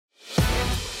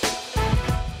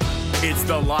It's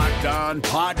the Locked On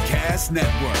Podcast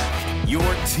Network, your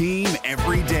team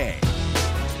every day.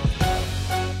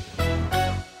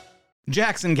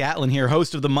 Jackson Gatlin here,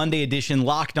 host of the Monday edition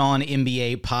Locked On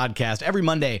NBA podcast. Every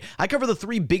Monday, I cover the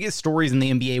three biggest stories in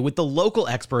the NBA with the local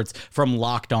experts from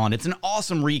Locked On. It's an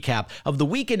awesome recap of the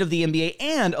weekend of the NBA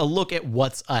and a look at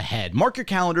what's ahead. Mark your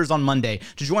calendars on Monday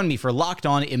to join me for Locked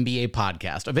On NBA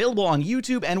podcast, available on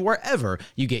YouTube and wherever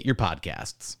you get your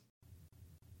podcasts.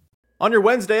 On your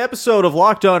Wednesday episode of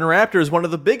Locked On Raptors, one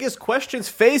of the biggest questions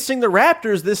facing the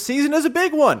Raptors this season is a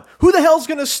big one. Who the hell's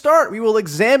going to start? We will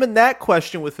examine that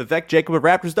question with Vivek Jacob of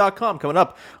Raptors.com coming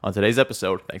up on today's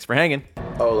episode. Thanks for hanging.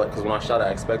 Because when I shot, I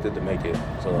expected to make it.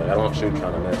 So, I don't shoot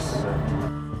trying to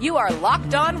miss. You are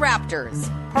Locked On Raptors,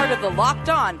 part of the Locked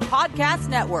On Podcast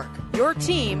Network, your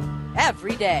team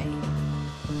every day.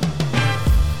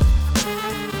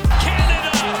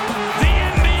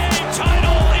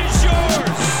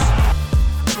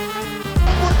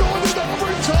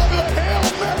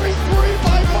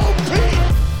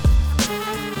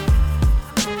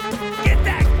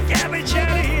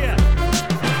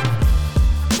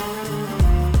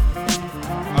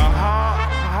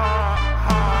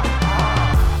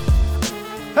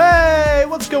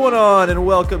 What's going on, and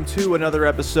welcome to another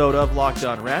episode of Locked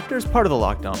On Raptors, part of the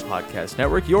Locked On Podcast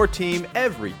Network, your team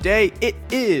every day. It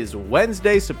is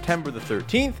Wednesday, September the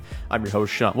 13th. I'm your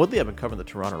host, Sean Woodley. I've been covering the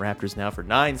Toronto Raptors now for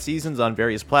 9 seasons on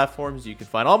various platforms. You can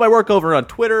find all my work over on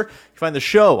Twitter. You can find the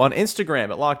show on Instagram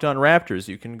at Locked On Raptors.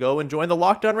 You can go and join the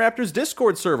Locked On Raptors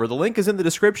Discord server. The link is in the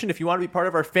description. If you want to be part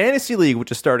of our fantasy league,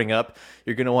 which is starting up,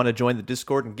 you're going to want to join the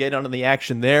Discord and get onto the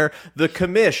action there. The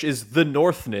commish is the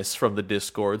Northness from the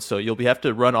Discord, so you'll have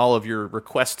to run all of your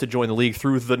requests to join the league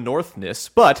through the Northness.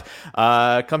 But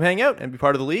come hang out and be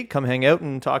part of the league. Come hang out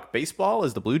and talk baseball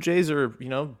as the Blue Jays are,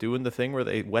 doing the thing where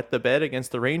they wet the bed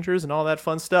against the Rangers and all that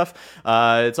fun stuff.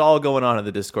 It's all going on in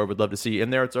the Discord. We'd love to see you in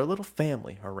there. It's our little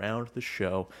family around the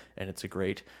show, and it's a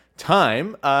great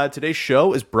time. Today's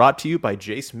show is brought to you by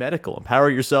Jace Medical.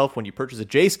 Empower yourself when you purchase a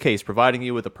Jace case, providing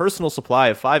you with a personal supply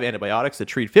of 5 antibiotics that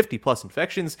treat 50-plus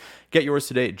infections. Get yours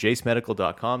today at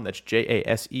jacemedical.com. That's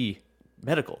Jase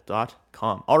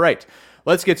medical.com. All right,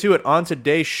 let's get to it. On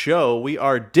today's show, we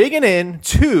are digging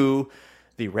into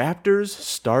the Raptors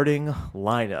starting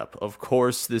lineup. Of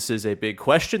course, this is a big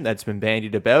question that's been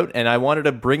bandied about, and I wanted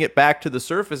to bring it back to the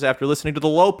surface after listening to the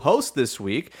Low Post this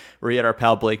week, where we had our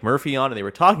pal Blake Murphy on, and they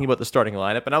were talking about the starting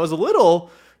lineup, and I was a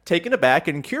little taken aback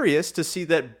and curious to see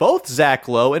that both Zach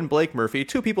Lowe and Blake Murphy,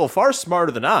 two people far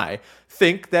smarter than I,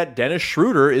 think that Dennis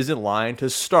Schröder is in line to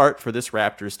start for this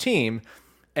Raptors team.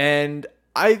 And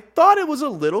I thought it was a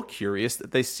little curious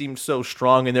that they seemed so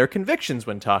strong in their convictions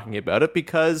when talking about it,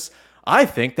 because I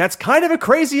think that's kind of a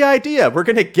crazy idea. We're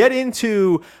going to get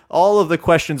into all of the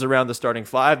questions around the starting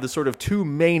five, the sort of two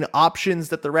main options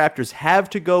that the Raptors have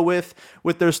to go with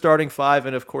their starting five,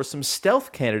 and of course some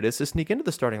stealth candidates to sneak into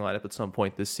the starting lineup at some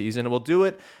point this season. And we'll do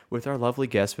it with our lovely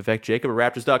guest, Vivek Jacob of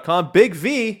Raptors.com. Big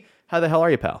V, how the hell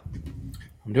are you, pal?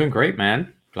 I'm doing great,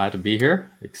 man. Glad to be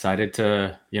here. Excited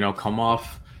to, come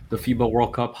off the FIBA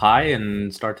World Cup high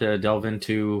and start to delve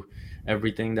into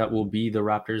everything that will be the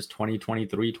Raptors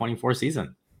 2023-24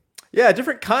 season. Yeah,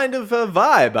 different kind of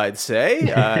vibe, I'd say.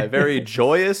 Very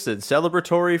joyous and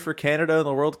celebratory for Canada in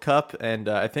the World Cup, and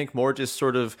I think more just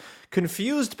sort of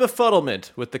confused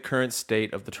befuddlement with the current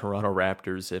state of the Toronto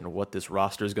Raptors and what this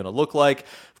roster is going to look like.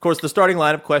 Of course, the starting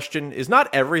lineup question is not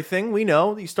everything. We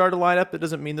know you start a lineup, it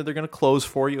doesn't mean that they're going to close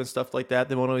for you and stuff like that.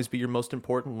 They won't always be your most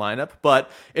important lineup, but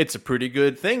it's a pretty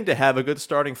good thing to have a good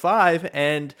starting five,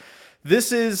 and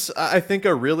this is, I think,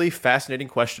 a really fascinating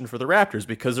question for the Raptors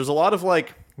because there's a lot of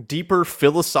deeper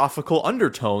philosophical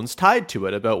undertones tied to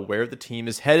it about where the team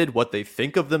is headed, what they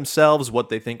think of themselves, what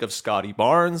they think of Scotty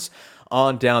Barnes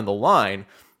on down the line.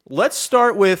 Let's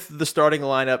start with the starting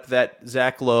lineup that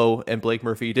Zach Lowe and Blake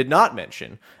Murphy did not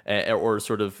mention or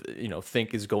sort of,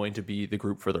 think is going to be the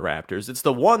group for the Raptors. It's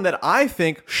the one that I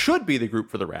think should be the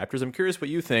group for the Raptors. I'm curious what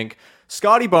you think.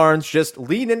 Scotty Barnes, just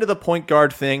lean into the point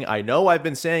guard thing. I know I've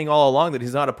been saying all along that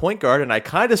he's not a point guard, and I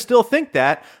kind of still think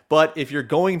that, but if you're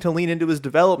going to lean into his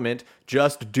development,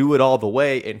 just do it all the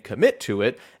way and commit to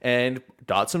it, and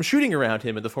dot some shooting around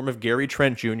him in the form of Gary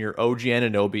Trent Jr., OG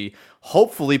Anunoby,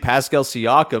 hopefully Pascal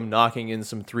Siakam knocking in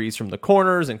some threes from the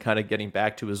corners and kind of getting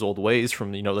back to his old ways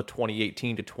from, the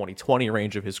 2018 to 2020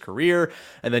 range of his career,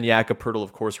 and then Jakob Poeltl,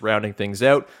 of course, rounding things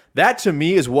out. That, to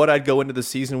me, is what I'd go into the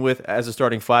season with as a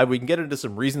starting five. We can get into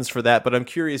some reasons for that, but I'm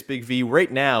curious, Big V,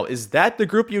 right now, is that the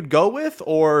group you'd go with,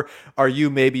 or are you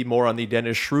maybe more on the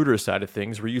Dennis Schröder side of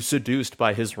things? Were you seduced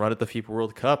by his run at the FIBA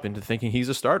World Cup into thinking he's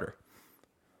a starter?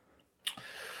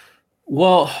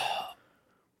 Well,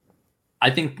 I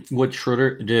think what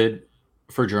Schröder did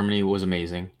for Germany was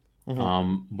amazing.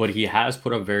 But he has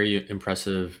put up very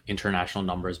impressive international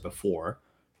numbers before.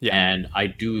 Yeah. And I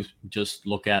do just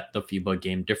look at the FIBA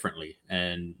game differently.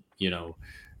 And,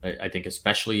 I think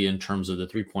especially in terms of the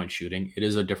 3-point shooting, it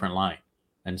is a different line.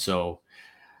 And so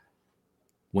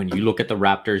when you look at the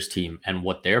Raptors team and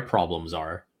what their problems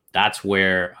are, that's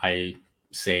where I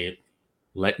say,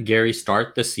 let Gary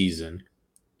start the season.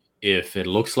 If it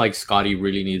looks like Scotty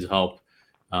really needs help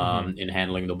in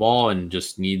handling the ball and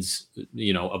just needs,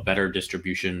 a better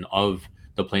distribution of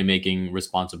the playmaking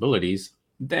responsibilities,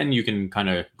 then you can kind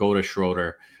of go to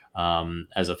Schröder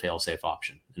as a fail-safe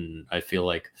option. And I feel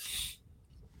like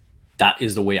that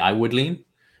is the way I would lean.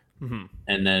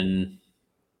 And then,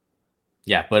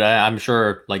 yeah, but I'm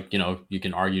sure, you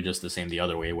can argue just the same the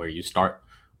other way, where you start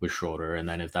with Schröder, and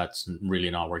then if that's really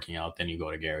not working out, then you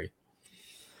go to Gary.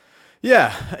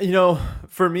 Yeah,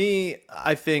 for me,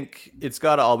 I think it's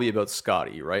got to all be about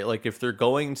Scotty, right? Like, if they're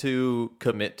going to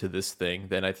commit to this thing,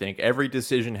 then I think every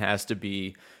decision has to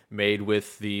be made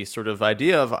with the sort of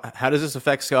idea of how does this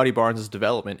affect Scotty Barnes'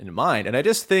 development in mind. And I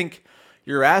just think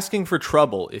you're asking for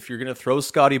trouble if you're going to throw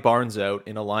Scotty Barnes out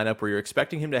in a lineup where you're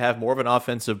expecting him to have more of an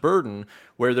offensive burden,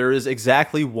 where there is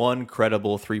exactly one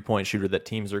credible 3-point shooter that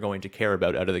teams are going to care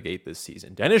about out of the gate this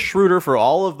season. Dennis Schröder, for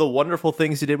all of the wonderful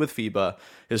things he did with FIBA,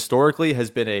 historically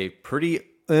has been a pretty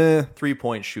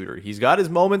 3-point shooter. He's got his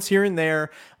moments here and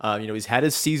there. He's had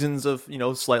his seasons of,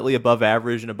 slightly above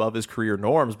average and above his career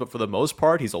norms, but for the most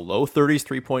part, he's a low 30s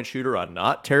 3-point shooter on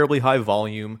not terribly high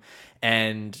volume.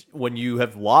 And when you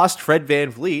have lost Fred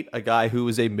VanVleet, a guy who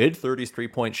is a mid-30s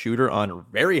 3-point shooter on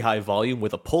very high volume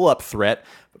with a pull-up threat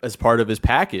as part of his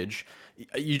package,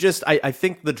 I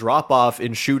think the drop-off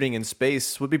in shooting in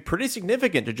space would be pretty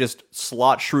significant to just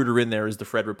slot Schröder in there as the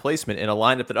Fred replacement in a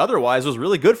lineup that otherwise was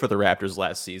really good for the Raptors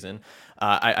last season.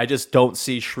 I just don't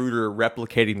see Schröder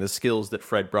replicating the skills that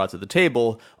Fred brought to the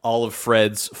table, all of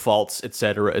Fred's faults, et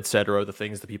cetera, the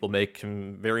things that people make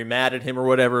him very mad at him or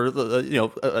whatever,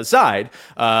 aside.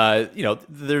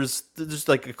 There's just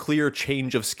like a clear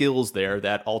change of skills there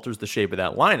that alters the shape of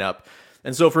that lineup.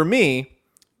 And so for me,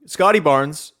 Scotty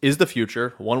Barnes is the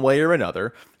future, one way or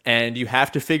another, and you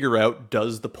have to figure out,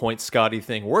 does the point Scotty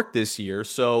thing work this year?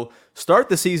 So start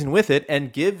the season with it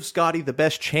and give Scotty the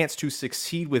best chance to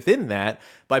succeed within that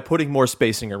by putting more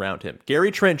spacing around him.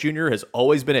 Gary Trent Jr. has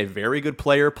always been a very good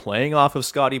player playing off of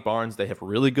Scotty Barnes. They have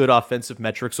really good offensive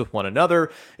metrics with one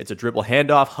another. It's a dribble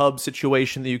handoff hub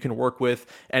situation that you can work with,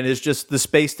 and it's just the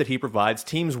space that he provides.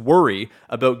 Teams worry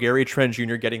about Gary Trent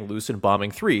Jr. getting loose and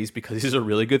bombing threes because he's a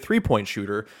really good 3-point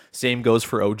shooter. Same goes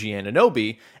for OG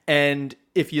Anunoby. And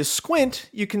if you squint,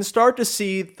 you can start to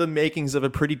see the makings of a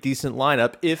pretty decent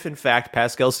lineup if, in fact,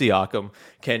 Pascal Siakam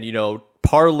can,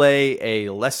 parlay a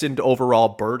lessened overall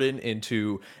burden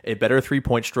into a better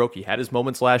 3-point stroke. He had his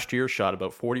moments last year, shot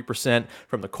about 40%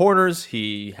 from the corners.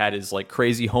 He had his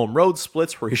crazy home road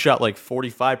splits where he shot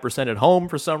 45% at home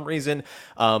for some reason.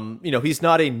 He's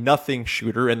not a nothing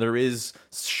shooter, and there is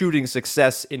shooting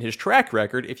success in his track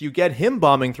record. If you get him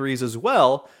bombing threes as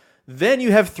well, then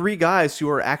you have 3 guys who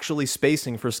are actually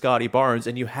spacing for Scotty Barnes,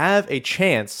 and you have a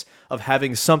chance of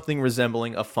having something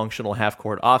resembling a functional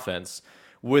half-court offense.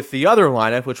 With the other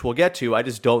lineup, which we'll get to, I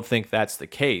just don't think that's the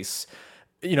case.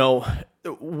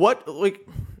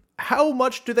 How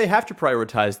much do they have to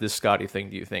prioritize this Scotty thing,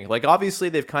 do you think? Obviously,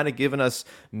 they've kind of given us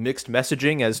mixed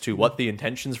messaging as to what the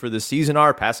intentions for this season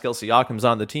are. Pascal Siakam's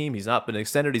on the team. He's not been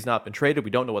extended. He's not been traded. We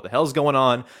don't know what the hell's going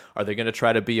on. Are they going to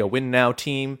try to be a win-now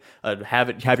team,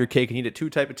 have your cake and eat it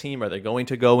too type of team? Are they going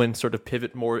to go and sort of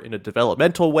pivot more in a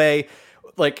developmental way?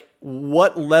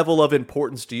 What level of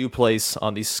importance do you place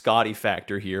on the Scotty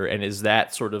factor here? And is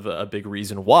that sort of a big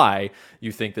reason why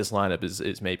you think this lineup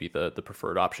is maybe the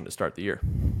preferred option to start the year?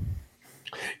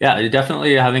 Yeah,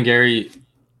 definitely having Gary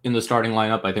in the starting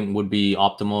lineup, I think, would be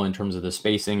optimal in terms of the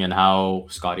spacing and how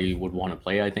Scotty would want to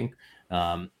play, I think.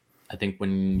 I think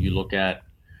when you look at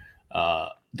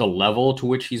the level to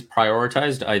which he's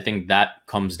prioritized, I think that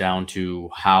comes down to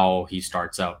how he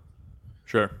starts out.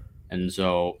 Sure. And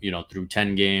so, through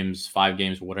 10 games, 5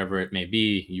 games, whatever it may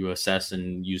be, you assess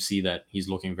and you see that he's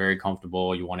looking very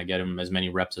comfortable. You want to get him as many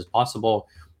reps as possible.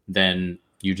 Then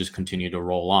you just continue to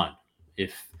roll on.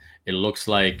 If it looks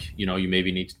like, you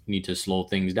maybe need to slow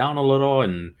things down a little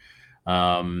and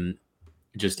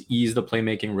just ease the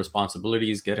playmaking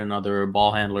responsibilities, get another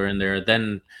ball handler in there,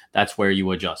 then that's where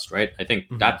you adjust, right? I think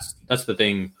that's the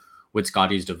thing with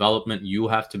Scotty's development. You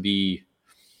have to be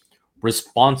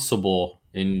responsible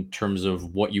in terms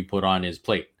of what you put on his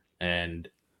plate. And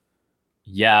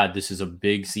yeah, this is a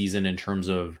big season in terms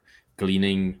of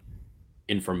gleaning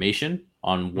information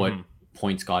on what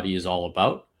Point Scotty is all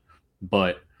about.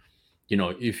 But,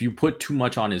 if you put too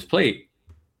much on his plate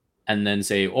and then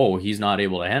say, oh, he's not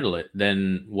able to handle it,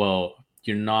 then, well,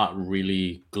 you're not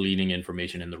really gleaning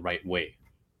information in the right way.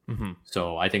 Mm-hmm.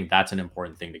 So I think that's an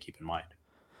important thing to keep in mind.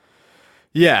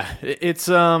 Yeah, it's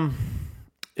an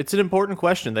important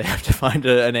question they have to find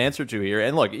an answer to here.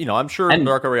 And look, I'm sure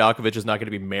Darko Rajakovic is not going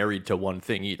to be married to one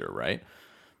thing either, right?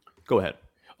 Go ahead.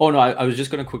 Oh, no, I was just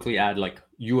going to quickly add,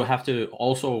 you have to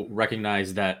also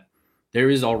recognize that there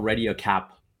is already a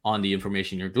cap on the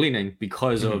information you're gleaning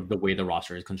because of the way the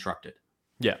roster is constructed.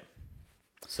 Yeah.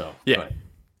 So, yeah.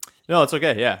 No, it's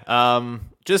okay. Yeah.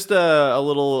 Just a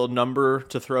little number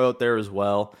to throw out there as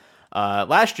well.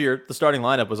 Last year, the starting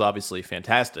lineup was obviously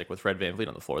fantastic with Fred VanVleet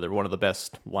on the floor. They were one of the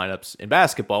best lineups in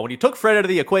basketball. When you took Fred out of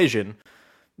the equation,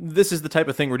 this is the type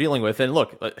of thing we're dealing with. And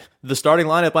look, the starting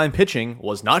lineup I'm pitching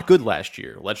was not good last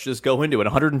year. Let's just go into it.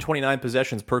 129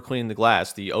 possessions per clean the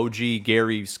glass. The OG,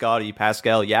 Gary, Scotty,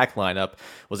 Pascal, Yak lineup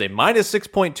was a minus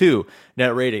 6.2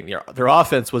 net rating. Their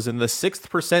offense was in the 6th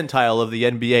percentile of the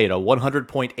NBA at a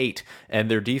 100.8, and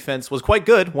their defense was quite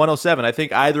good, 107. I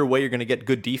think either way you're going to get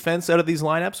good defense out of these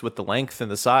lineups with the length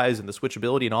and the size and the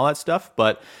switchability and all that stuff,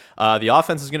 but the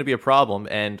offense is going to be a problem,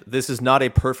 and this is not a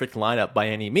perfect lineup by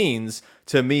any means.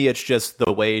 To me, it's just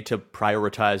the way to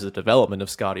prioritize the development of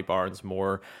Scotty Barnes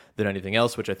more than anything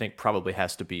else, which I think probably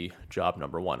has to be job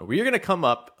number one. We're going to come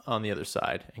up on the other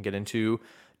side and get into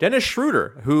Dennis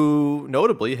Schröder, who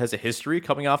notably has a history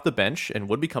coming off the bench and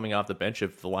would be coming off the bench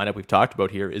if the lineup we've talked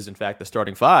about here is in fact the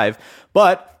starting five,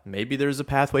 but maybe there's a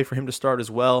pathway for him to start as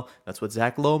well. That's what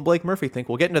Zach Lowe and Blake Murphy think.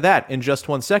 We'll get into that in just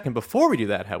 1 second. Before we do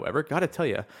that, however, got to tell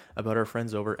you about our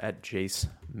friends over at Jace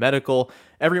Medical.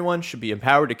 Everyone should be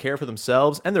empowered to care for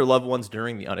themselves and their loved ones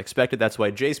during the unexpected. That's why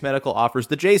Jace Medical offers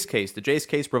the Jace Case. The Jace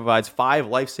Case provides 5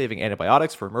 life-saving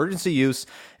antibiotics for emergency use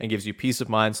and gives you peace of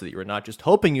mind so that you are not just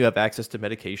hoping you have access to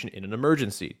medication in an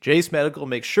emergency. Jace Medical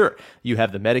makes sure you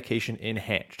have the medication in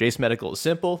hand. Jace Medical is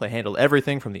simple. They handle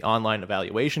everything from the online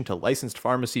evaluation to licensed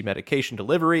pharmacy medication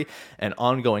delivery and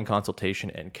ongoing consultation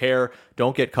and care.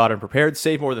 Don't get caught unprepared.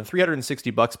 Save more than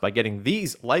 $360 by getting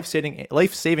these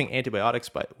life-saving antibiotics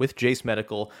with Jace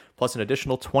Medical, plus an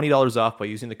additional $20 off by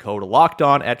using the code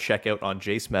LOCKEDON at checkout on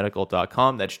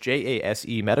jacemedical.com. That's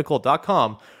JASE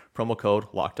medical.com, promo code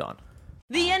LOCKEDON.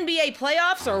 The NBA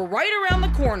playoffs are right around the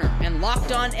corner, and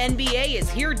Locked On NBA is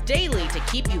here daily to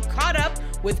keep you caught up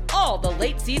with all the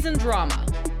late season drama.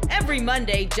 Every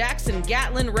Monday, Jackson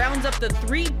Gatlin rounds up the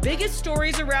 3 biggest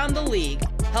stories around the league,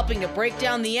 helping to break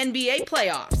down the NBA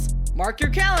playoffs. Mark your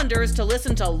calendars to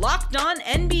listen to Locked On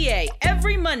NBA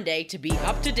every Monday to be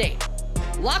up to date.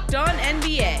 Locked On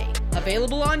NBA,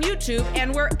 available on YouTube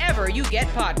and wherever you get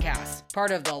podcasts.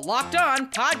 Part of the Locked On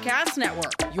Podcast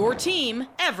Network, your team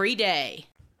every day.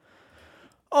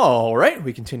 All right,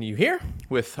 we continue here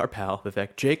with our pal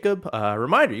Vivek Jacob.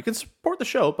 Reminder, you can support the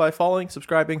show by following,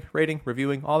 subscribing, rating,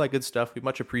 reviewing, all that good stuff. We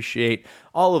much appreciate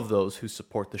all of those who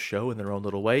support the show in their own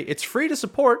little way. It's free to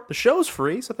support. The show's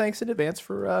free, so thanks in advance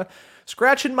for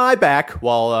scratching my back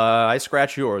while I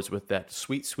scratch yours with that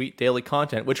sweet, sweet daily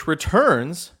content, which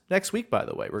returns next week, by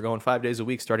the way. We're going 5 days a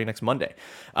week starting next Monday.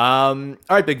 All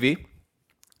right, Big V.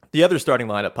 The other starting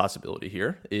lineup possibility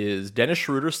here is Dennis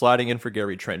Schröder sliding in for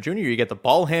Gary Trent Jr. You get the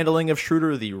ball handling of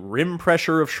Schröder, the rim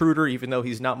pressure of Schröder, even though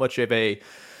he's not much of a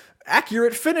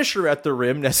accurate finisher at the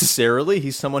rim necessarily.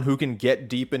 He's someone who can get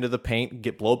deep into the paint,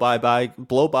 get blow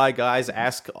by guys,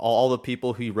 ask all the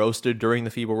people he roasted during the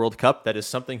FIBA World Cup. That is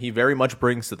something he very much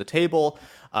brings to the table.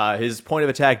 His point of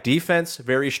attack defense,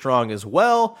 very strong as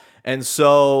well. And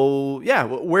so, yeah,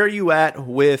 where are you at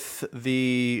with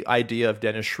the idea of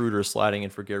Dennis Schröder sliding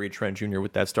in for Gary Trent Jr.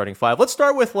 with that starting five? Let's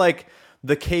start with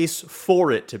the case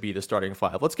for it to be the starting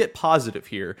five. Let's get positive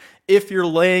here. If you're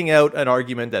laying out an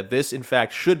argument that this, in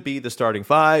fact, should be the starting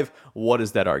five, what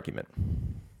is that argument?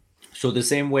 So the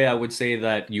same way I would say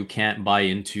that you can't buy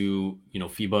into,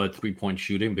 FIBA 3-point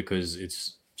shooting because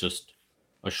it's just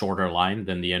a shorter line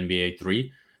than the NBA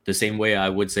 3. The same way I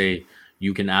would say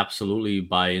you can absolutely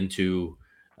buy into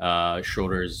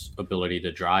Schröder's ability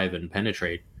to drive and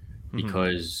penetrate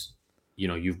because,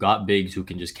 you've got bigs who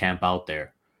can just camp out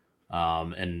there.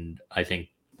 And I think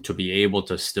to be able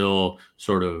to still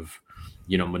sort of,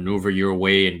 maneuver your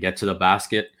way and get to the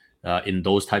basket in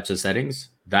those types of settings,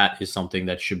 that is something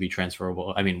that should be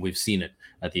transferable. I mean, we've seen it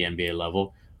at the NBA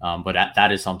level, but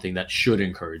that is something that should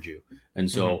encourage you. And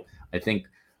so I think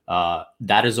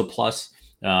that is a plus.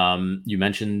 You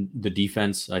mentioned the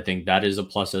defense. I think that is a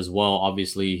plus as well.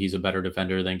 Obviously, he's a better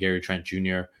defender than Gary Trent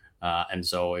Jr. And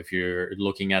so if you're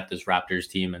looking at this Raptors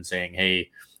team and saying, hey,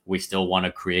 we still want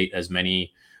to create as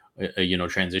many,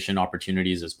 transition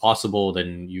opportunities as possible,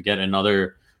 then you get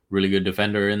another really good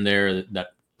defender in there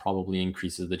that probably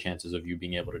increases the chances of you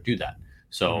being able to do that.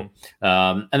 So,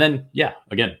 and then,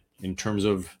 again, in terms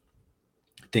of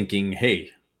thinking, hey,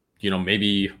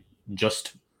 maybe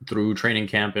just through training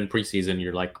camp and preseason,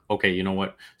 you're like, okay, you know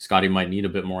what? Scotty might need a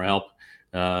bit more help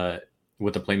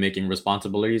with the playmaking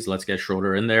responsibilities. Let's get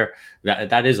Schröder in there.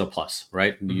 That is a plus,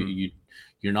 right?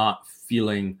 You're not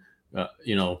feeling,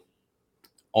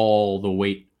 all the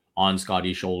weight on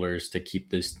Scotty's shoulders to keep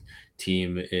this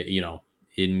team,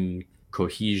 in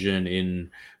cohesion,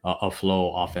 in a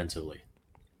flow offensively.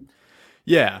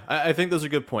 Yeah, I think those are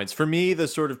good points. For me, the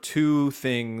sort of two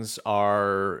things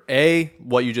are, A,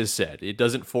 what you just said. It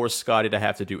doesn't force Scotty to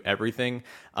have to do everything.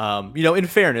 In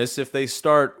fairness, if they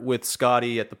start with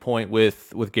Scotty at the point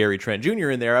with Gary Trent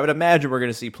Jr. in there, I would imagine we're going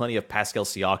to see plenty of Pascal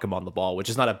Siakam on the ball, which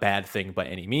is not a bad thing by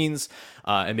any means.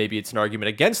 And maybe it's an argument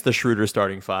against the Schröder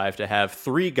starting five to have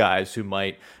three guys who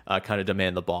might kind of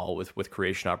demand the ball with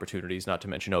creation opportunities, not to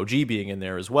mention OG being in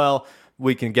there as well.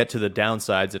 We can get to the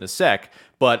downsides in a sec,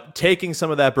 but taking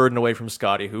some of that burden away from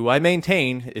Scotty, who I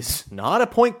maintain is not a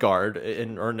point guard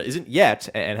or isn't yet,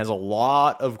 and has a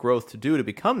lot of growth to do to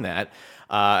become that,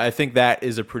 I think that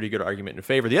is a pretty good argument in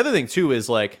favor. The other thing, too, is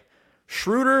like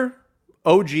Schröder,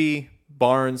 OG,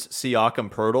 Barnes, Siakam,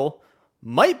 Poeltl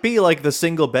might be like the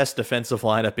single best defensive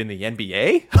lineup in the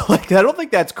NBA. Like, I don't think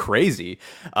that's crazy.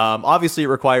 Obviously, it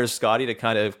requires Scotty to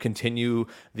kind of continue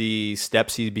the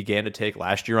steps he began to take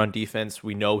last year on defense.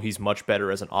 We know he's much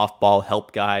better as an off-ball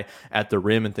help guy at the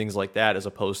rim and things like that, as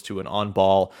opposed to an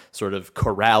on-ball sort of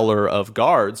corraller of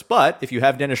guards. But if you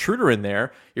have Dennis Schröder in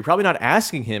there, you're probably not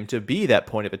asking him to be that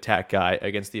point of attack guy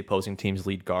against the opposing team's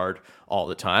lead guard all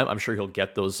the time. I'm sure he'll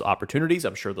get those opportunities.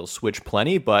 I'm sure they'll switch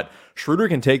plenty, but Schröder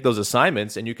can take those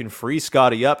assignments and you can free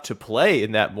Scotty up to play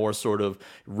in that more sort of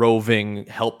roving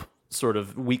help sort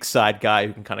of weak side guy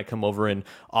who can kind of come over and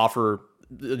offer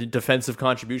defensive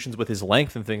contributions with his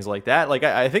length and things like that. Like,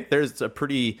 I think there's a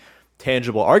pretty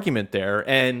tangible argument there.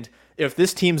 And if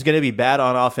this team's going to be bad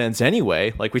on offense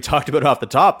anyway, like we talked about off the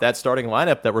top, that starting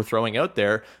lineup that we're throwing out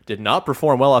there did not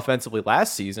perform well offensively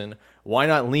last season. Why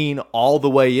not lean all the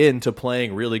way into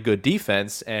playing really good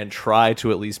defense and try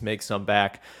to at least make some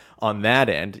back on that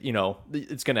end?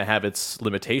 It's going to have its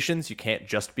limitations. You can't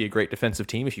just be a great defensive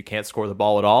team if you can't score the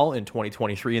ball at all in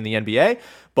 2023 in the NBA,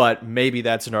 but maybe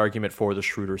that's an argument for the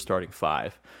Schröder starting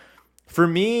five. For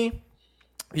me,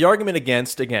 the argument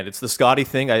against, again, it's the Scotty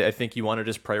thing. I think you want to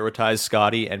just prioritize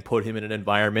Scotty and put him in an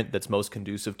environment that's most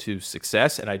conducive to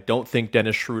success. And I don't think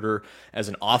Dennis Schröder as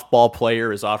an off-ball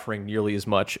player is offering nearly as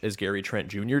much as Gary Trent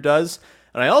Jr. does.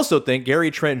 And I also think Gary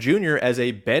Trent Jr. as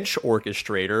a bench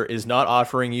orchestrator is not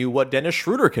offering you what Dennis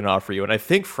Schröder can offer you. And I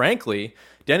think, frankly,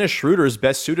 Dennis Schröder is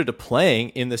best suited to playing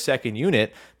in the second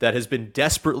unit that has been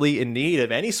desperately in need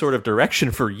of any sort of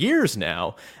direction for years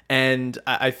now. And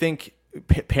I think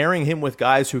pairing him with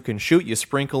guys who can shoot, you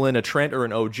sprinkle in a Trent or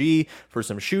an OG for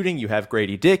some shooting. You have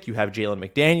Grady Dick, you have Jalen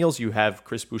McDaniels, you have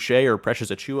Chris Boucher or Precious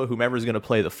Achiuwa, whomever is going to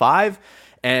play the five.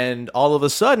 And all of a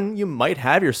sudden, you might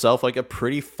have yourself like a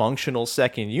pretty functional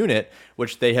second unit,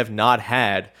 which they have not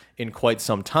had in quite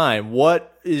some time.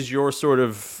 What is your sort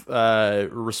of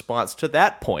response to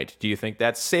that point? Do you think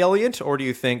that's salient, or do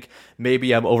you think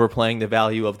maybe I'm overplaying the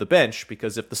value of the bench?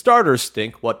 Because if the starters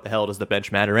stink, what the hell does the bench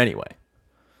matter anyway?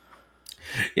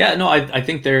 Yeah, no, I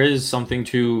think there is something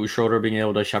to Schröder being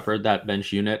able to shepherd that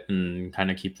bench unit and kind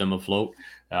of keep them afloat.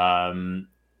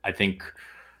 I think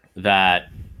that,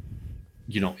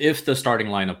 if the starting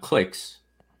lineup clicks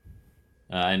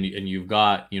and you've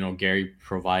got, Gary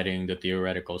providing the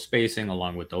theoretical spacing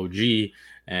along with OG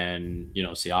and,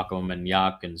 Siakam and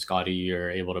Yak and Scotty are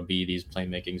able to be these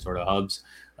playmaking sort of hubs,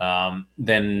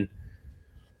 then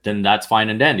that's fine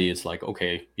and dandy. It's like,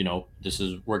 okay, this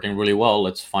is working really well.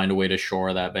 Let's find a way to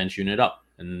shore that bench unit up.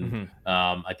 And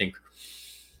I think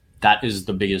that is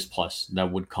the biggest plus that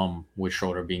would come with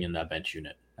Schröder being in that bench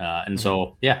unit.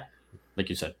 So, yeah, like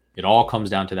you said, it all comes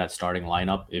down to that starting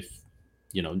lineup. If,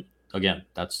 again,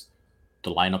 that's the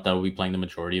lineup that will be playing the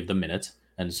majority of the minutes.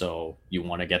 And so you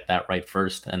want to get that right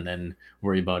first and then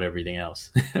worry about everything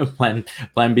else. Plan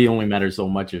B only matters so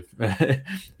much if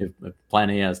plan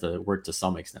A has to work to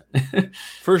some extent.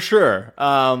 For sure.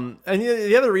 And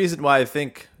the other reason why I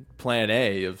think plan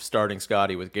A of starting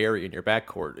Scotty with Gary in your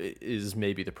backcourt is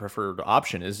maybe the preferred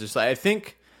option is just, I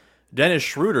think Dennis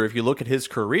Schröder, if you look at his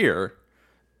career,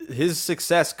 his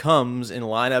success comes in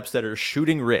lineups that are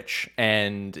shooting rich,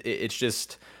 and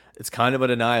it's kind of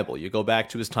undeniable. You go back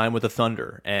to his time with the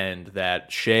Thunder and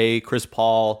that Shea, Chris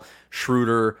Paul,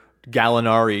 Schröder,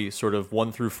 Gallinari sort of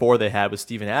 1 through 4 they had with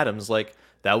Steven Adams. Like,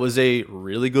 that was a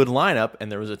really good lineup,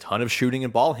 and there was a ton of shooting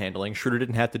and ball handling. Schröder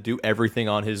didn't have to do everything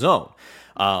on his own.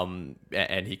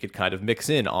 And he could kind of mix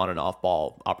in on and off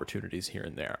ball opportunities here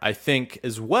and there. I think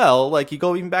as well, like you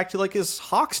go even back to like his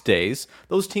Hawks days,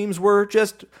 those teams were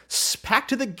just packed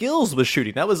to the gills with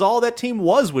shooting. That was all that team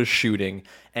was shooting,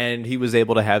 and he was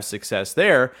able to have success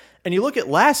there. And you look at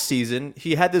last season,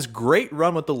 he had this great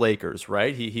run with the Lakers,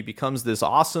 right? He becomes this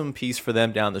awesome piece for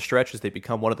them down the stretch as they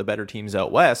become one of the better teams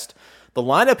out west. The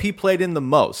lineup he played in the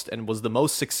most and was the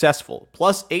most successful,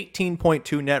 plus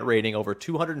 18.2 net rating over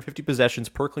 250 possessions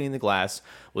per cleaning the glass,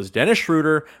 was Dennis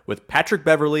Schröder with Patrick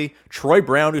Beverley, Troy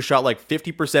Brown, who shot like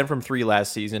 50% from three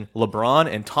last season,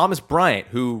 LeBron, and Thomas Bryant,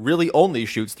 who really only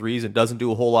shoots threes and doesn't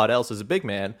do a whole lot else as a big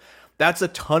man. That's a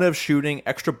ton of shooting,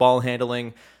 extra ball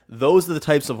handling. Those are the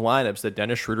types of lineups that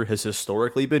Dennis Schröder has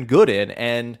historically been good in.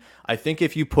 And I think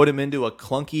if you put him into a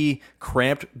clunky,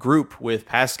 cramped group with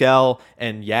Pascal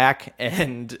and Yak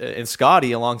and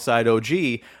Scotty alongside OG,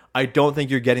 I don't think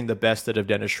you're getting the best out of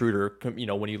Dennis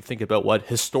Schröder, when you think about what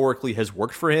historically has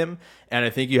worked for him. And I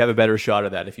think you have a better shot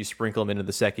of that if you sprinkle him into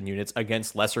the second units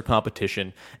against lesser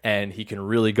competition, and he can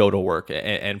really go to work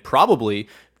and probably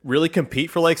really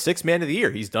compete for like sixth man of the year.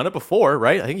 He's done it before,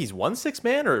 right? I think he's won sixth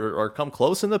man or come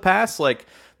close in the past. Like,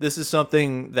 this is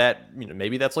something that,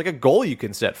 maybe that's like a goal you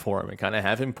can set for him and kind of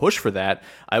have him push for that.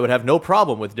 I would have no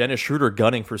problem with Dennis Schröder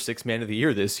gunning for sixth man of the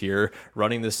year this year,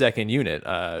 running the second unit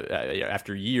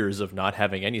after years of not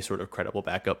having any sort of credible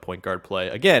backup point guard play.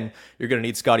 Again, you're going to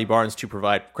need Scotty Barnes to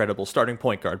provide credible starting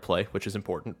point guard play, which is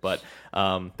important, but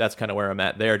that's kind of where I'm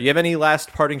at there. Do you have any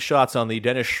last parting shots on the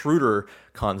Dennis Schröder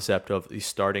concept of the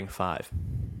starting five?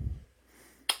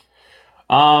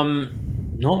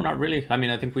 No, not really. I mean,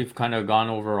 I think we've kind of gone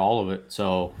over all of it.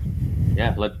 So,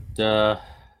 yeah, let the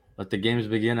games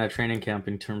begin at training camp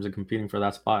in terms of competing for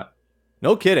that spot.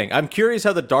 No kidding. I'm curious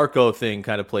how the Darko thing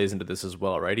kind of plays into this as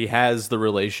well, right? He has the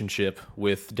relationship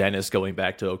with Dennis going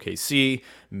back to OKC.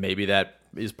 Maybe that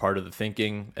is part of the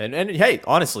thinking. And hey,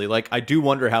 honestly, like, I do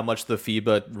wonder how much the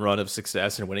FIBA run of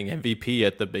success and winning MVP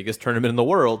at the biggest tournament in the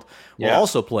world will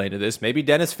also play into this. Maybe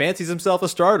Dennis fancies himself a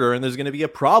starter, and there's going to be a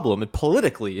problem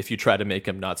politically if you try to make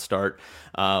him not start.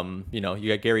 You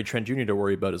got Gary Trent Jr. to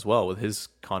worry about as well with his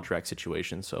contract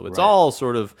situation. So it's all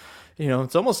sort of,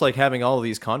 it's almost like having all of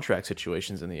these contract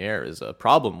situations in the air is a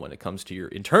problem when it comes to your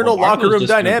internal locker room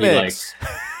dynamics.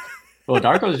 Well,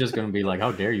 Darko's just going to be like,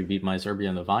 how dare you beat my Serbia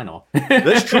in the final?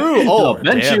 That's true. Oh,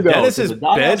 damn, Dennis is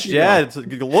benched. Yeah,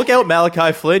 look out,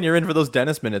 Malachi Flynn. You're in for those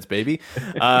Dennis minutes, baby.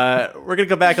 We're going to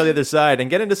come back on the other side and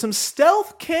get into some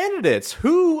stealth candidates.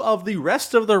 Who of the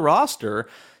rest of the roster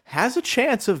has a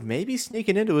chance of maybe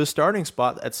sneaking into a starting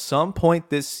spot at some point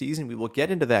this season? We will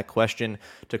get into that question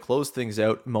to close things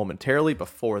out momentarily.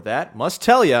 Before that, must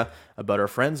tell you about our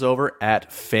friends over at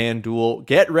FanDuel.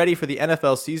 Get ready for the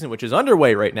NFL season, which is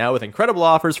underway right now with incredible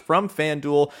offers from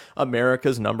FanDuel,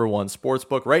 America's #1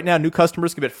 sportsbook. Right now, new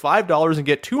customers can bet $5 and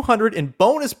get $200 in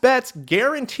bonus bets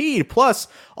guaranteed. Plus,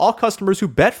 all customers who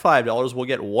bet $5 will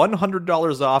get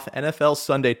 $100 off NFL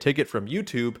Sunday Ticket from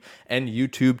YouTube and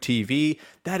YouTube TV.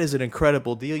 That is an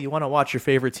incredible deal. You want to watch your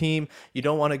favorite team. You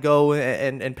don't want to go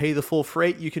and pay the full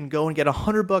freight. You can go and get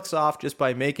 $100 off just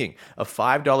by making a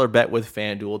 $5 bet with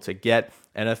FanDuel to get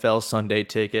NFL Sunday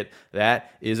Ticket.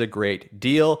 That is a great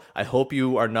deal. I hope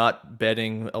you are not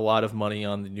betting a lot of money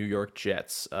on the New York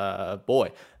Jets.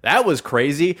 Boy, that was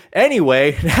crazy.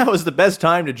 Anyway, now is the best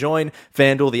time to join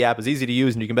FanDuel. The app is easy to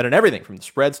use, and you can bet on everything from the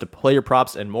spreads to player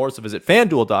props and more. So visit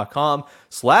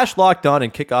FanDuel.com/lockedon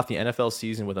and kick off the NFL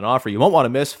season with an offer you won't want to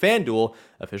miss. FanDuel,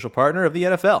 official partner of the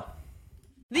NFL.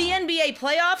 The NBA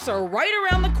playoffs are right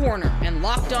around the corner, and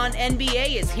Locked On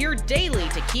NBA is here daily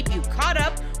to keep you caught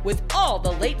up with all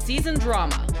the late season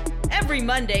drama. Every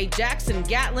Monday, Jackson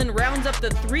Gatlin rounds up the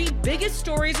 3 biggest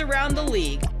stories around the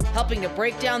league, helping to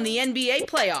break down the NBA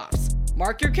playoffs.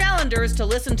 Mark your calendars to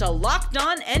listen to Locked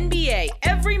On NBA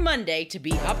every Monday to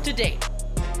be up to date.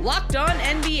 Locked On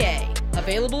NBA,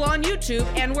 available on YouTube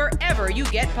and wherever you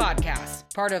get podcasts.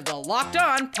 Part of the Locked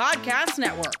On Podcast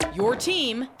Network, your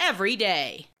team every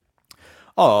day.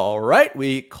 All right,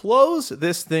 we close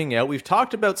this thing out. We've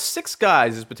talked about 6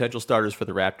 guys as potential starters for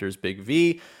the Raptors, Big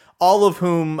V, all of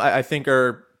whom I think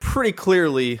are pretty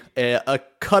clearly a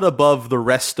cut above the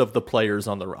rest of the players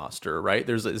on the roster, right?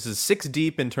 This is 6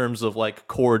 deep in terms of like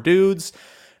core dudes,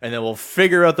 and then we'll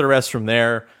figure out the rest from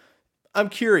there. I'm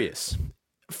curious.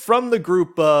 from the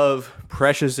group of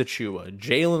Precious Achiuwa,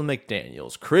 Jalen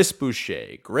McDaniels, Chris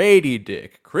Boucher, Grady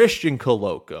Dick, Christian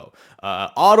Coloco,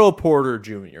 Otto Porter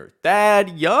Jr.,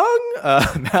 Thad Young,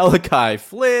 Malachi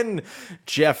Flynn,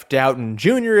 Jeff Doughton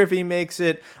Jr. if he makes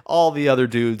it, all the other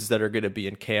dudes that are going to be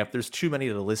in camp. There's too many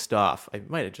to list off. I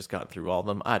might have just gotten through all of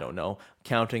them. I don't know.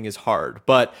 Counting is hard.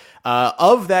 But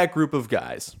of that group of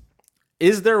guys,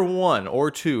 is there one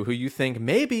or two who you think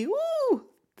maybe,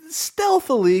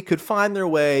 stealthily could find their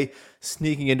way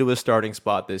sneaking into a starting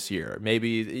spot this year?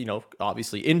 Maybe,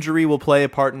 obviously injury will play a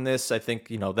part in this. I think,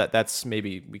 that's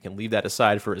maybe we can leave that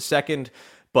aside for a second.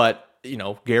 But,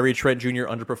 Gary Trent Jr.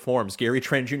 underperforms. Gary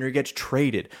Trent Jr. gets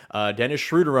traded. Dennis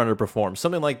Schröder underperforms.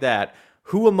 Something like that.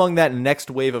 Who among that next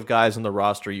wave of guys on the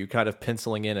roster are you kind of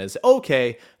penciling in as,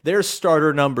 okay, there's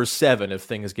starter number 7 if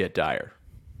things get dire?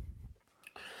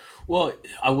 Well,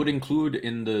 I would include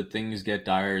in the things get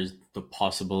dire the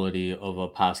possibility of a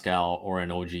Pascal or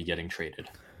an OG getting traded.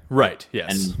 Right,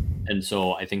 yes. And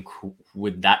so I think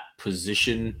with that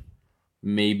position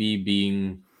maybe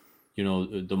being,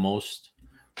 the most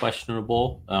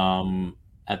questionable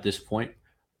at this point,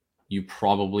 you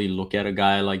probably look at a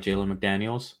guy like Jalen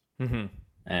McDaniels. Mm-hmm.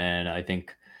 And I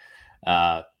think,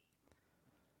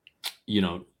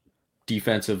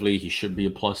 defensively, he should be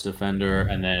a plus defender.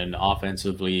 And then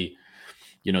offensively,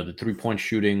 the 3-point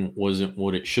shooting wasn't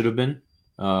what it should have been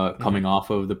coming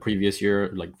off of the previous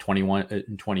year. Like 21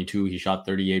 and 22, he shot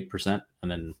 38%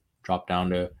 and then dropped down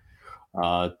to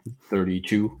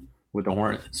 32 with the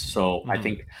Hornets. So I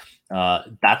think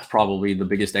that's probably the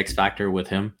biggest X factor with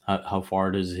him. How far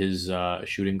does his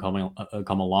shooting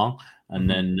come along? And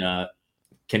then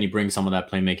can he bring some of that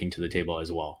playmaking to the table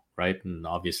as well, right? And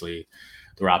obviously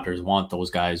the Raptors want those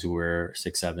guys who are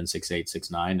 6'7", 6'8",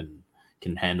 6'9", and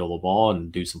can handle the ball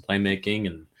and do some playmaking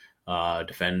and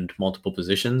defend multiple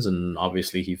positions. And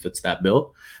obviously he fits that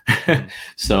bill.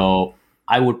 So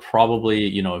I would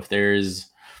probably, if there's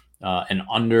an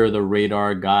under the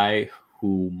radar guy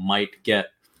who might get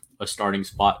a starting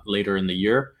spot later in the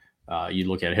year, you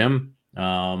look at him.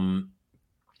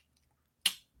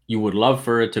 You would love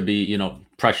for it to be,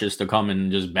 Precious to come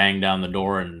and just bang down the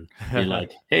door and be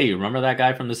like, hey, remember that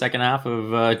guy from the second half of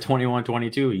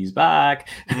 21-22? He's back.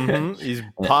 Mm-hmm. He's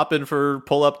popping for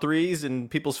pull-up threes in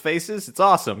people's faces. It's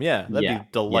awesome. Yeah, that'd be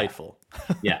delightful.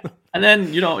 Yeah. And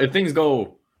then, if things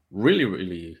go really,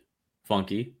 really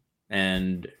funky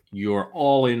and you're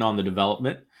all in on the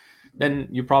development, then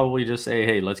you probably just say,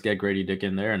 hey, let's get Grady Dick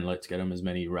in there and let's get him as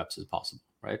many reps as possible,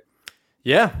 right?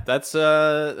 Yeah, that's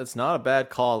not a bad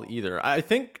call either. I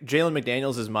think Jalen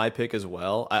McDaniels is my pick as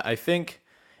well. I think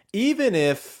even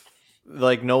if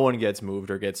no one gets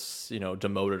moved or gets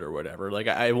demoted or whatever,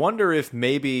 I wonder if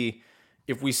maybe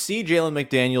if we see Jalen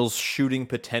McDaniels' shooting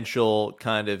potential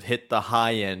kind of hit the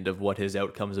high end of what his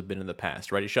outcomes have been in the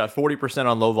past, right? He shot 40%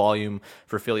 on low volume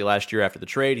for Philly last year after the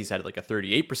trade. He's had a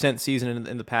 38% season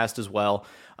in the past as well.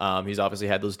 He's obviously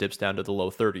had those dips down to the low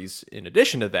 30s in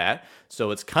addition to that. So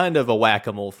it's kind of a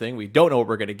whack-a-mole thing. We don't know what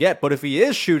we're going to get. But if he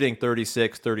is shooting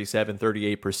 36, 37,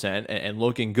 38% and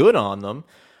looking good on them,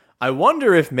 I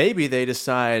wonder if maybe they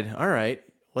decide, all right,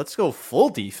 let's go full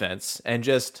defense and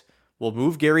just... we'll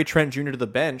move Gary Trent Jr. to the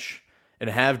bench and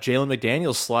have Jalen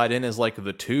McDaniels slide in as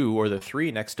the 2 or the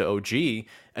 3 next to OG,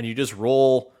 and you just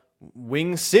roll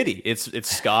wing city. It's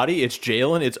Scotty, it's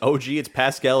Jalen, it's OG, it's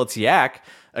Pascal, it's Yak.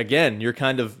 Again, you're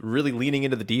kind of really leaning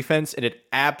into the defense, and it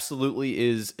absolutely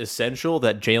is essential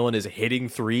that Jalen is hitting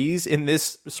threes in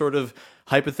this sort of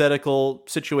hypothetical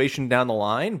situation down the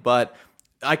line, but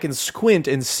I can squint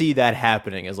and see that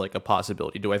happening as a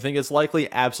possibility. Do I think it's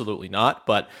likely? Absolutely not.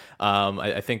 But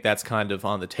I think that's kind of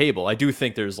on the table. I do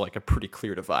think there's a pretty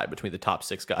clear divide between the top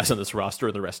 6 guys on this roster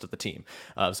and the rest of the team.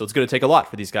 So it's going to take a lot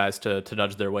for these guys to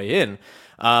nudge their way in.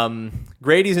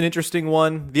 Grady's an interesting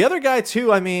one. The other guy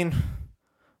too,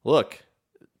 look,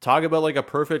 talk about a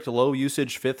perfect low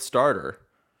usage 5th starter.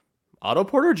 Otto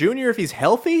Porter Jr., if he's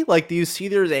healthy, do you see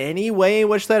there's any way in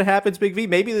which that happens, Big V?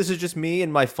 Maybe this is just me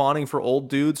and my fawning for old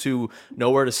dudes who know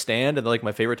where to stand and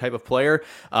my favorite type of player.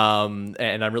 And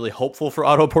I'm really hopeful for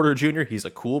Otto Porter Jr. He's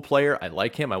a cool player. I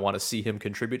like him. I want to see him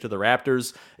contribute to the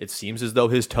Raptors. It seems as though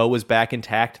his toe is back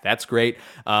intact. That's great.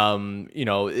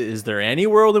 Is there any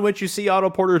world in which you see Otto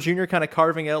Porter Jr. kind of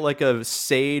carving out a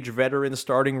sage veteran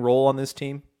starting role on this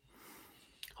team?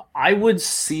 I would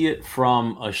see it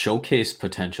from a showcase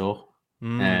potential.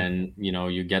 And,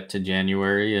 you get to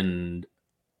January and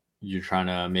you're trying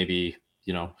to maybe,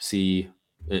 see,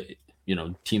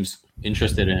 teams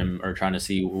interested in him or trying to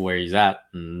see where he's at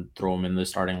and throw him in the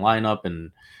starting lineup and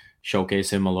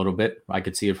showcase him a little bit. I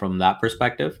could see it from that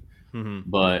perspective. Mm-hmm.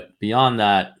 But beyond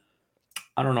that,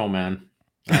 I don't know, man.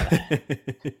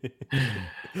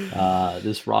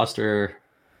 This roster,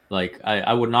 like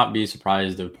I would not be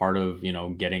surprised if part of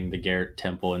getting the Garrett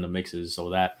Temple in the mixes so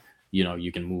that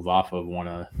you can move off of one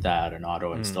of that and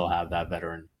Otto and still have that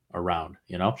veteran around.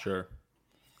 Sure.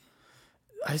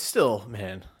 I still,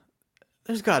 man,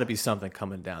 there's got to be something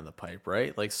coming down the pipe,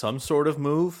 right? Like some sort of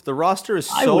move. The roster is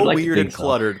so weird and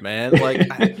cluttered, man.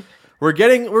 Like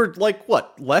we're like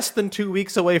what, less than 2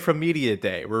 weeks away from media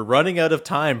day. We're running out of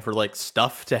time for like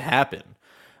stuff to happen.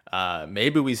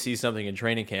 Maybe we see something in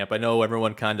training camp. I know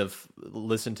everyone kind of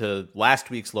listened to last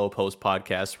week's Low Post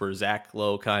podcast where Zach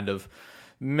Lowe kind of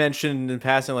mentioned in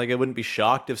passing, like I wouldn't be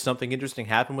shocked if something interesting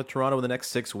happened with Toronto in the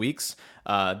next 6 weeks.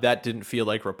 That didn't feel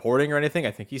like reporting or anything.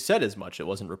 I think he said as much. It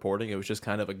wasn't reporting. It was just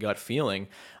kind of a gut feeling.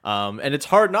 And it's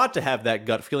hard not to have that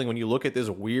gut feeling when you look at this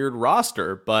weird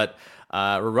roster, but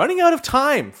we're running out of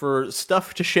time for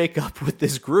stuff to shake up with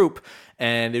this group.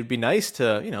 And it'd be nice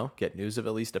to, get news of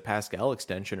at least a Pascal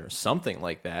extension or something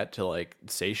like that to like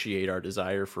satiate our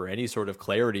desire for any sort of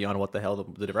clarity on what the hell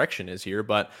the direction is here.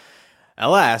 But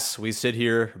alas, we sit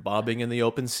here bobbing in the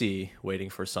open sea,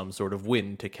 waiting for some sort of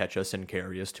wind to catch us and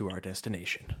carry us to our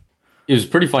destination. It was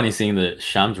pretty funny seeing the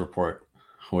Shams report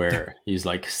where he's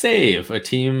like, save a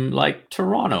team like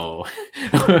Toronto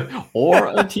or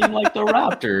a team like the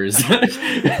Raptors.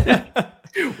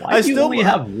 Why do you only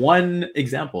have one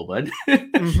example, bud?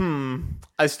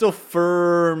 I still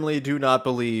firmly do not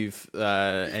believe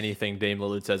anything Dame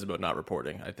Lillard says about not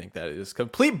reporting. I think that is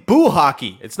complete boo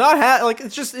hockey. It's not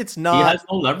it's not. He has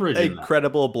no leverage in that.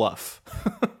 Credible bluff.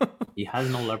 He has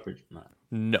no leverage in that.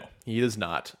 No, he does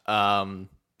not.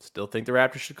 Still think the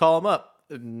Raptors should call him up.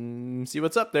 See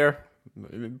what's up there.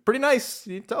 Pretty nice.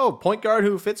 Oh, point guard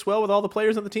who fits well with all the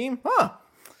players on the team. Huh.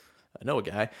 I know a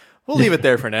guy. We'll leave it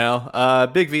there for now.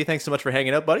 Big V, thanks so much for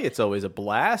hanging out, buddy. It's always a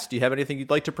blast. Do you have anything you'd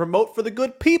like to promote for the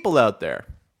good people out there?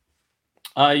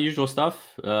 Usual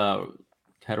stuff. Head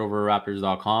over to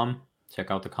Raptors.com.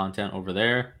 Check out the content over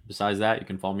there. Besides that, you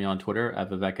can follow me on Twitter at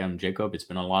Vivek Jacob. It's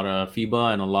been a lot of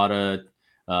FIBA and a lot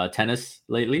of tennis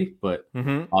lately, but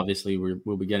obviously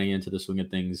we'll be getting into the swing of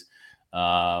things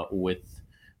with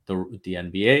the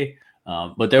NBA.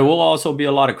 But there will also be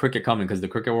a lot of cricket coming because the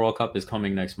Cricket World Cup is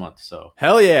coming next month. So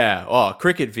hell yeah. Oh,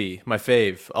 Cricket V, my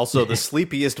fave. Also the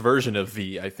sleepiest version of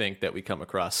V, I think, that we come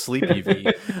across. Sleepy V.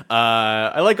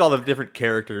 I like all the different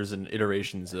characters and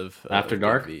iterations of After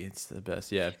Dark. V. It's the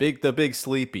best. Yeah, the big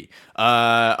sleepy.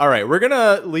 All right, we're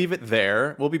gonna leave it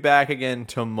there. We'll be back again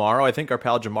tomorrow. I think our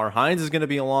pal Jamar Hines is gonna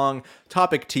be along.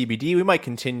 Topic TBD. We might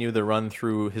continue the run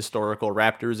through historical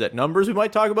Raptors at numbers. We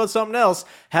might talk about something else.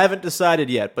 Haven't decided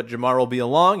yet, but Jamar will be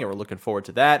along, and we're looking forward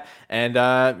to that. And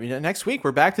next week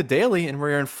we're back to daily, and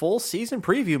we're in full season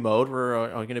preview mode. We're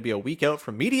going to be a week out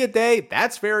from media day.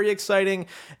 That's very exciting,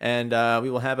 and we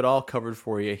will have it all covered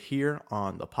for you here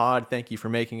on the pod. Thank you for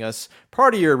making us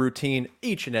part of your routine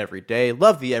each and every day.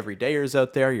 Love the everydayers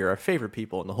out there. You're our favorite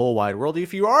people in the whole wide world.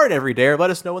 If you are an everydayer, let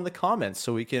us know in the comments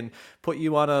so we can put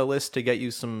you on a list to get you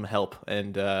some help.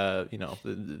 And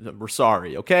we're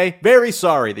sorry, okay? Very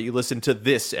sorry that you listen to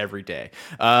this every day.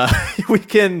 You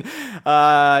can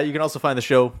also find the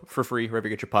show for free wherever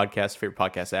you get your podcasts, favorite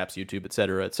podcast apps, YouTube,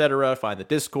 etc. Find the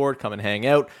Discord, come and hang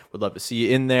out. Would love to see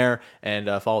you in there, and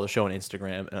follow the show on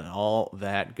Instagram and all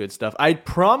that good stuff. I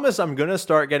promise I'm gonna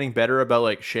start getting better about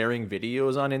like sharing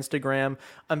videos on Instagram.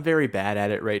 I'm very bad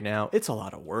at it right now. It's a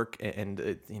lot of work, and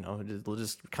it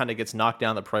just kind of gets knocked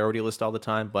down the priority list all the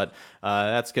time. But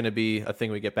that's gonna be a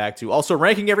thing we get back to. Also,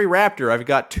 ranking every Raptor. I've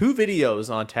got 2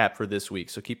 videos on tap for this week,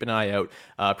 so keep an eye out.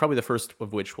 Probably the first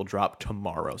of which will drop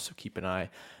tomorrow, so keep an eye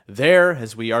there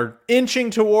as we are inching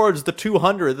towards the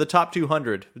top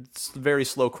 200. It's a very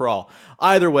slow crawl.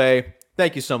 Either way,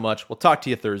 thank you so much. We'll talk to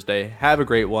you Thursday. Have a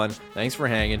great one. Thanks for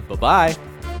hanging. Bye-bye.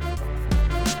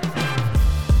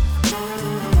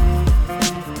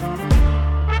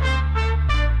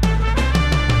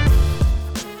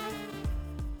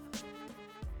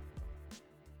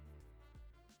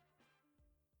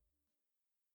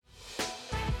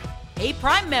 Hey,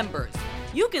 Prime members,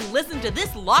 you can listen to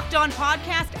this Locked On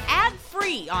podcast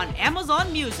ad-free on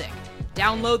Amazon Music.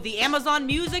 Download the Amazon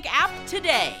Music app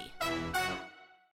today.